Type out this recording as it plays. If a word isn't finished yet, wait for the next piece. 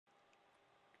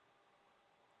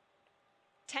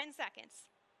10 seconds.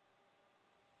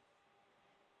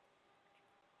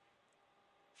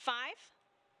 5,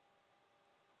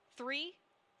 3,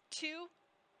 2,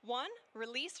 1.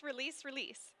 Release, release,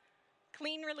 release.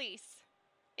 Clean release.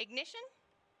 Ignition.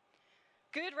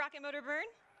 Good rocket motor burn.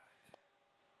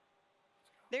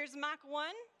 There's Mach 1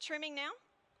 trimming now.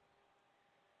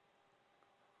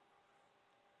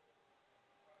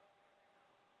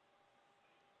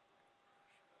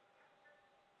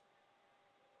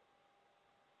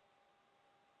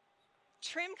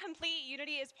 Trim complete.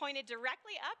 Unity is pointed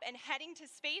directly up and heading to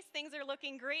space. Things are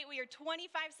looking great. We are 25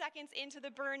 seconds into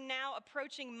the burn now,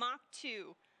 approaching Mach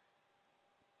 2.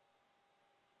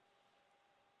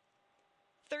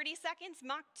 30 seconds,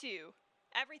 Mach 2.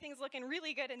 Everything's looking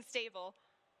really good and stable.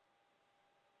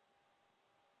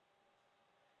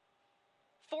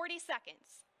 40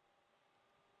 seconds.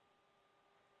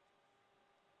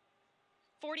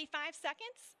 45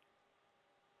 seconds.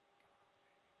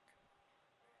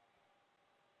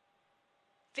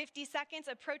 50 seconds,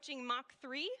 approaching Mach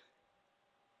 3.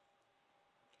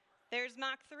 There's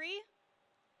Mach 3.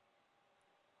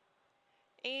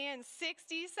 And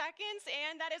 60 seconds,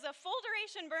 and that is a full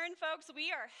duration burn, folks.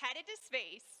 We are headed to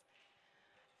space.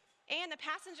 And the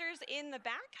passengers in the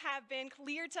back have been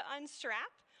cleared to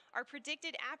unstrap. Our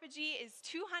predicted apogee is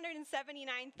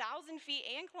 279,000 feet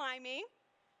and climbing.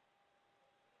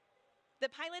 The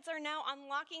pilots are now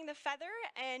unlocking the feather,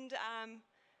 and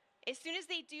as soon as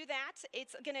they do that,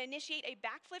 it's going to initiate a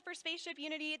backflip for Spaceship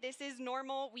Unity. This is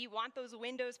normal. We want those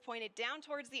windows pointed down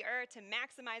towards the Earth to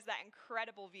maximize that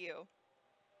incredible view.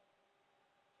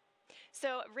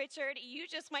 So, Richard, you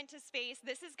just went to space.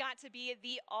 This has got to be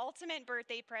the ultimate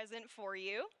birthday present for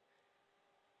you.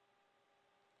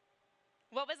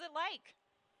 What was it like?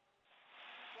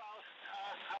 Well,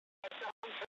 I've done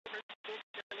some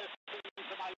ridiculous things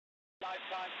in my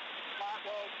lifetime. That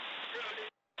was really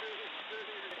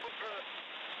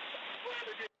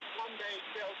one day to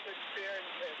be able to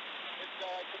experience it. It's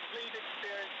a complete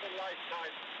experience in a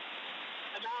lifetime.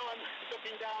 And now I'm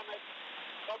looking down at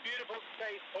a beautiful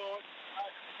spaceport.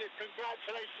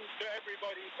 Congratulations to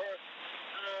everybody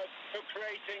for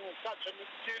creating such a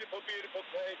beautiful, beautiful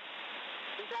place.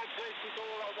 Congratulations to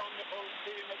all our wonderful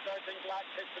team at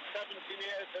Galactic for 17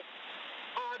 years of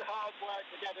hard work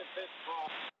to get us this far.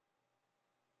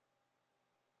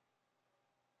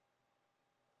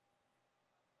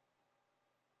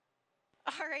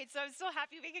 All right, so I'm so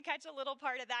happy we could catch a little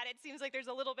part of that. It seems like there's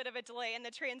a little bit of a delay in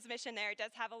the transmission there. It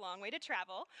does have a long way to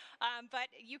travel. But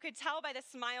you could tell by the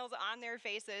smiles on their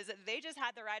faces, they just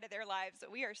had the ride of their lives.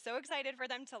 We are so excited for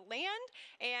them to land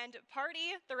and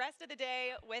party the rest of the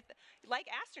day with, like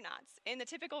astronauts, in the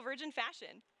typical Virgin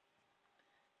fashion.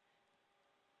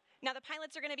 Now, the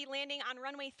pilots are going to be landing on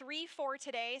runway 34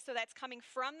 today, so that's coming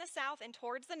from the south and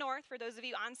towards the north for those of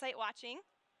you on site watching.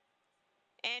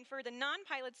 And for the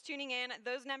non-pilots tuning in,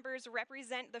 those numbers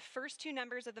represent the first two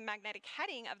numbers of the magnetic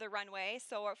heading of the runway.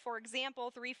 So for example,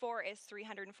 34 is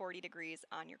 340 degrees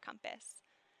on your compass.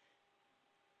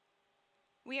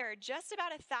 We are just about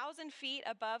 1,000 feet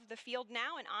above the field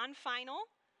now and on final.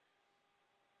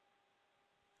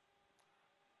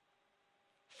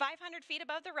 500 feet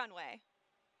above the runway.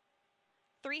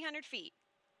 300 feet.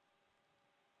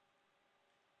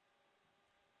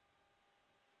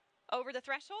 Over the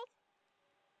threshold.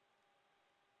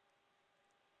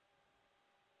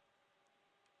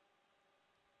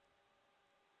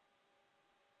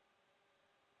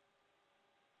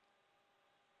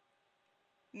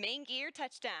 Main gear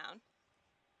touchdown.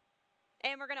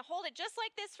 And we're going to hold it just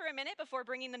like this for a minute before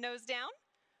bringing the nose down.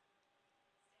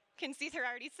 Can see they're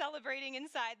already celebrating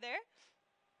inside there.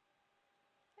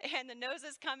 And the nose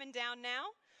is coming down now.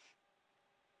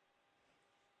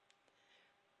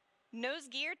 Nose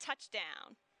gear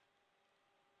touchdown.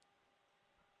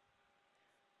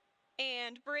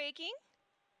 And braking.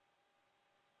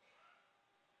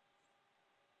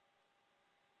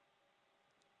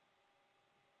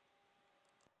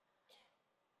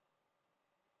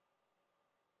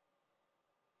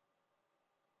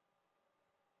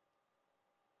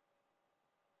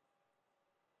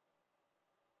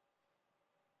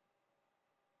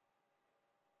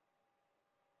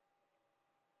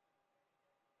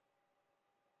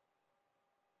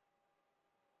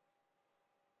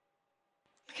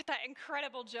 Look at that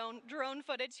incredible drone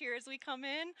footage here as we come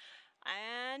in.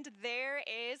 And there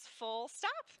is full stop.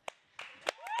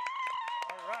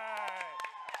 All right.